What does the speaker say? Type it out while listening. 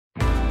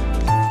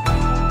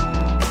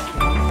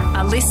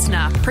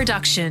listener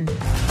production.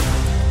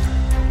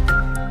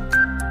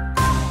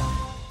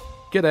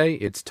 G'day,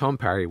 it's Tom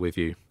Parry with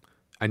you.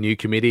 A new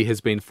committee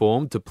has been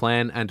formed to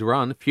plan and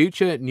run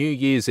future New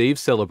Year's Eve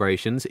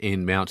celebrations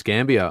in Mount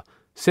Gambier.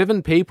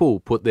 7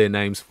 people put their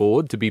names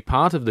forward to be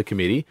part of the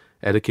committee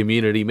at a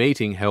community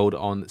meeting held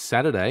on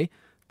Saturday.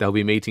 They'll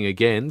be meeting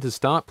again to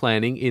start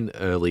planning in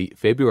early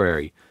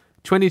February.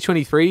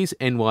 2023's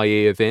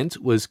NYE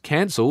event was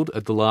cancelled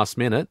at the last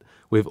minute,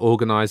 with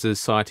organisers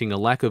citing a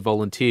lack of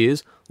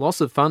volunteers, loss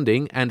of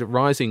funding and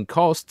rising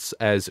costs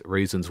as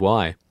reasons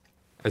why.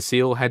 A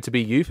seal had to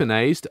be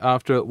euthanased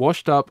after it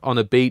washed up on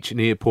a beach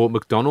near Port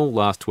MacDonnell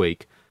last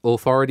week.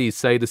 Authorities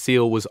say the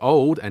seal was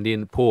old and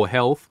in poor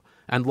health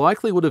and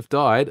likely would have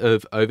died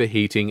of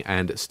overheating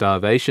and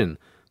starvation.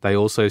 They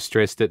also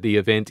stressed that the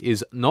event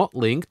is not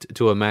linked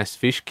to a mass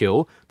fish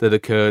kill that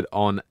occurred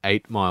on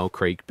 8 Mile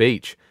Creek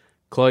Beach.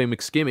 Chloe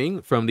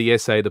McSkimming from the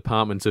SA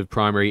Department of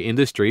Primary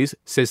Industries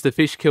says the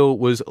fish kill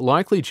was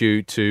likely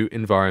due to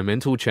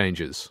environmental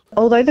changes.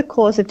 Although the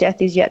cause of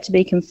death is yet to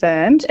be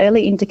confirmed,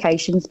 early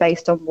indications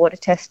based on water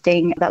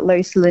testing that low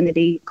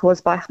salinity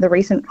caused by the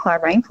recent high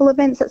rainfall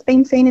events that's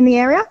been seen in the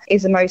area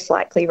is the most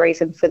likely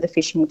reason for the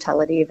fish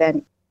mortality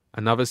event.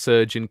 Another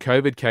surge in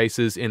COVID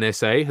cases in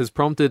SA has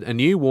prompted a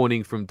new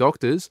warning from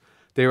doctors.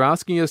 They're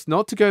asking us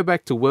not to go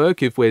back to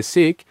work if we're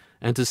sick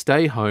and to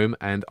stay home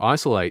and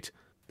isolate.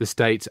 The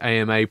state's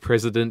AMA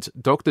president,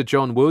 Dr.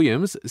 John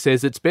Williams,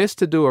 says it's best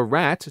to do a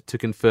RAT to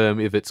confirm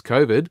if it's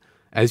COVID,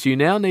 as you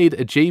now need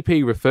a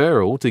GP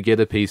referral to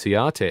get a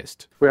PCR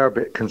test. We are a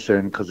bit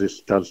concerned because this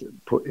does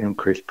put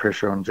increased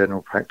pressure on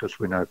general practice.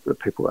 We know that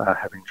people are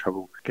having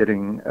trouble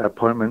getting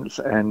appointments,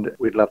 and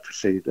we'd love to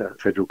see the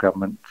federal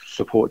government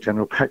support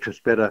general practice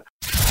better.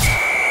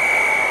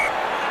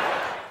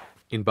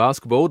 In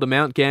basketball, the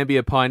Mount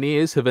Gambier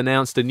Pioneers have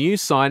announced a new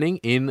signing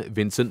in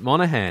Vincent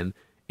Monaghan.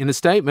 In a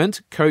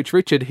statement, coach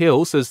Richard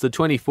Hill says the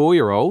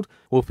 24-year-old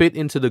will fit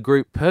into the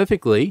group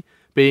perfectly,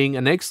 being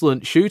an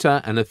excellent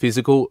shooter and a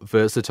physical,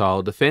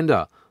 versatile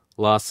defender.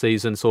 Last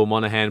season saw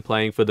Monaghan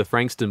playing for the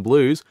Frankston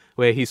Blues,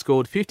 where he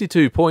scored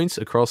 52 points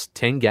across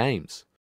 10 games.